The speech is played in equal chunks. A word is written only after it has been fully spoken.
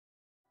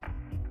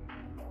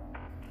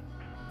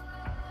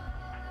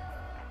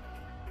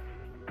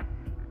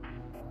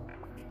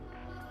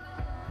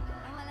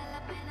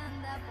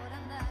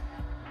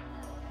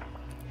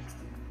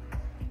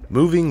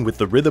Moving with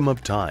the rhythm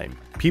of time,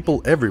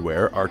 people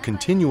everywhere are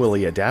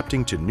continually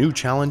adapting to new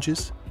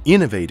challenges,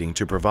 innovating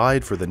to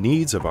provide for the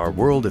needs of our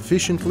world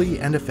efficiently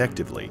and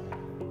effectively,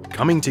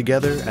 coming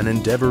together and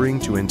endeavoring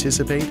to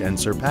anticipate and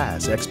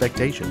surpass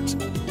expectations,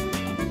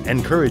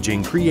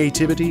 encouraging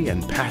creativity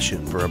and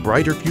passion for a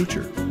brighter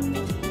future,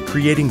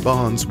 creating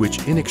bonds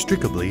which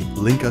inextricably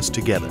link us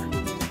together.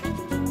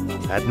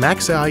 At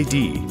Macsa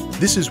ID,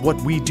 this is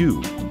what we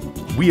do.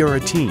 We are a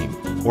team,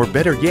 or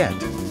better yet,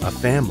 a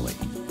family.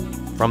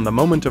 From the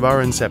moment of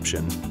our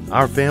inception,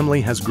 our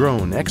family has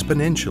grown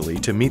exponentially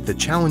to meet the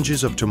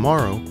challenges of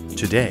tomorrow,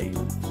 today.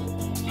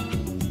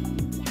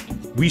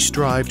 We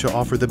strive to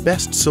offer the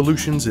best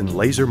solutions in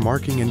laser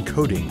marking and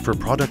coding for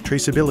product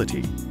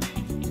traceability,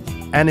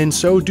 and in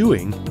so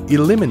doing,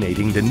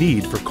 eliminating the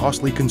need for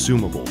costly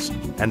consumables,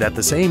 and at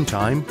the same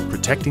time,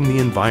 protecting the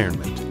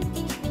environment.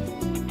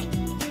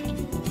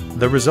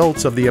 The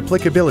results of the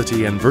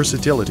applicability and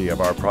versatility of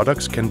our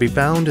products can be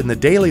found in the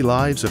daily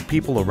lives of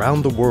people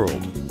around the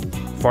world.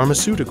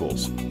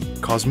 Pharmaceuticals,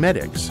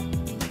 cosmetics,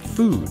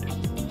 food,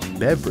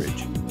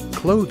 beverage,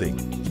 clothing,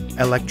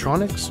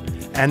 electronics,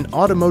 and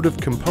automotive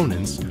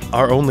components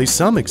are only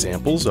some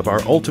examples of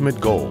our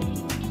ultimate goal: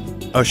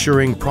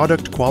 assuring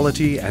product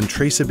quality and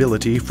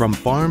traceability from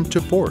farm to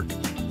fork,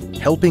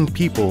 helping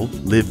people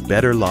live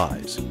better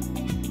lives.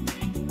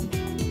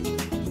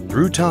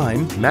 Through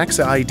time,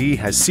 Macsa ID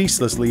has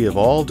ceaselessly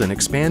evolved and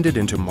expanded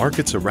into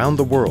markets around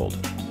the world.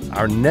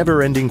 Our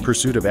never-ending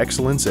pursuit of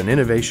excellence and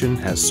innovation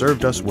has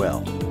served us well.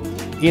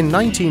 In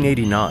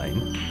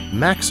 1989,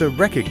 Macsa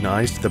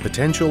recognized the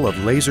potential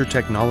of laser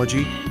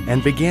technology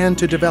and began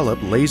to develop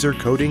laser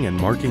coding and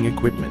marking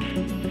equipment.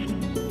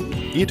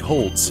 It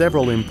holds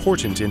several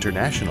important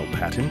international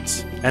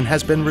patents and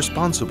has been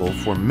responsible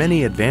for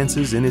many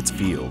advances in its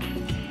field.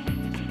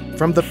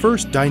 From the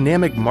first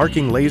dynamic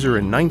marking laser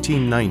in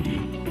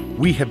 1990,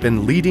 we have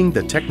been leading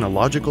the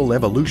technological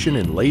evolution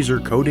in laser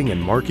coding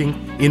and marking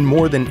in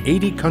more than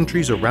 80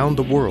 countries around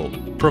the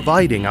world,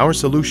 providing our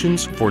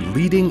solutions for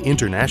leading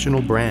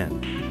international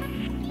brands.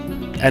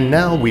 And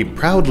now we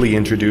proudly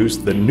introduce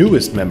the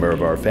newest member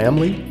of our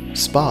family,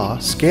 SPA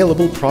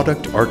Scalable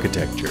Product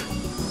Architecture.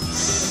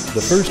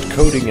 The first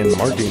coding and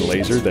marking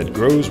laser that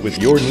grows with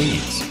your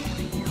needs.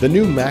 The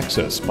new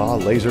Macsa SPA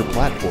laser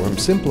platform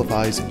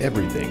simplifies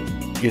everything.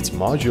 Its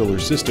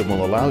modular system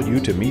will allow you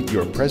to meet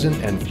your present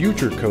and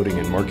future coding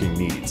and marking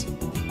needs.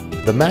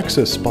 The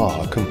Macsa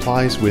SPA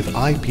complies with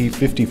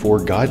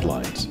IP54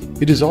 guidelines.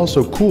 It is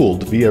also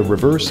cooled via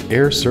reverse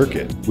air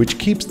circuit, which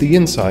keeps the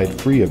inside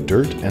free of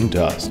dirt and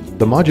dust.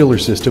 The modular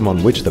system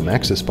on which the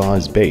Macsa SPA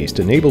is based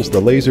enables the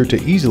laser to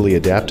easily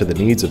adapt to the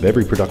needs of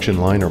every production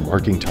line or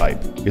marking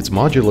type. Its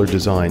modular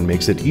design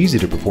makes it easy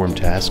to perform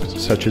tasks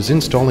such as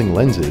installing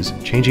lenses,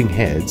 changing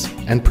heads,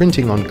 and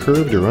printing on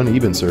curved or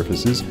uneven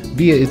surfaces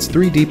via its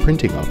 3D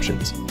printing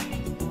options.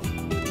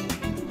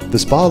 The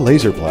SPA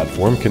laser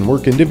platform can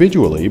work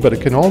individually, but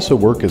it can also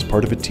work as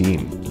part of a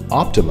team.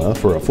 Optima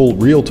for a full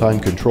real-time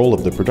control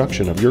of the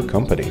production of your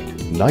company.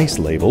 Nice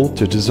Label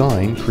to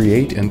design,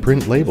 create, and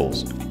print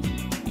labels.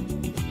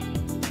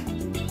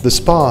 The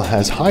SPA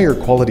has higher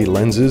quality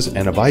lenses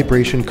and a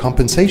vibration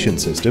compensation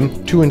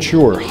system to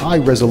ensure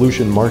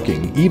high-resolution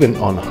marking even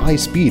on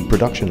high-speed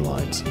production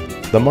lines.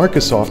 The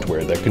Marca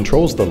software that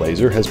controls the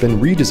laser has been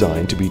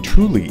redesigned to be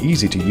truly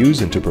easy to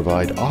use and to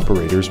provide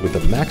operators with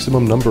the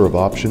maximum number of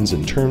options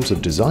in terms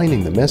of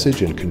designing the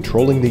message and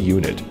controlling the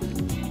unit.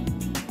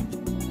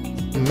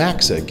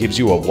 Macsa gives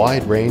you a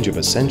wide range of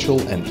essential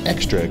and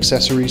extra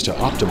accessories to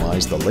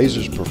optimize the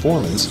laser's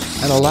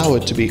performance and allow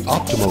it to be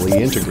optimally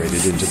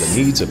integrated into the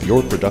needs of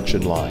your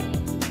production line.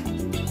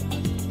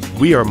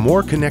 We are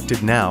more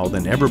connected now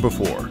than ever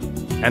before,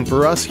 and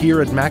for us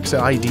here at Macsa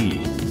ID,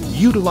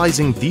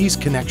 utilizing these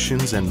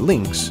connections and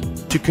links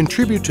to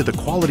contribute to the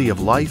quality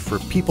of life for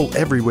people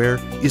everywhere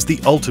is the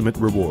ultimate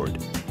reward.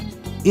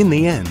 In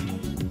the end,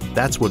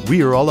 that's what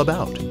we are all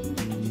about.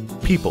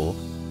 People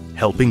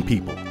helping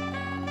people.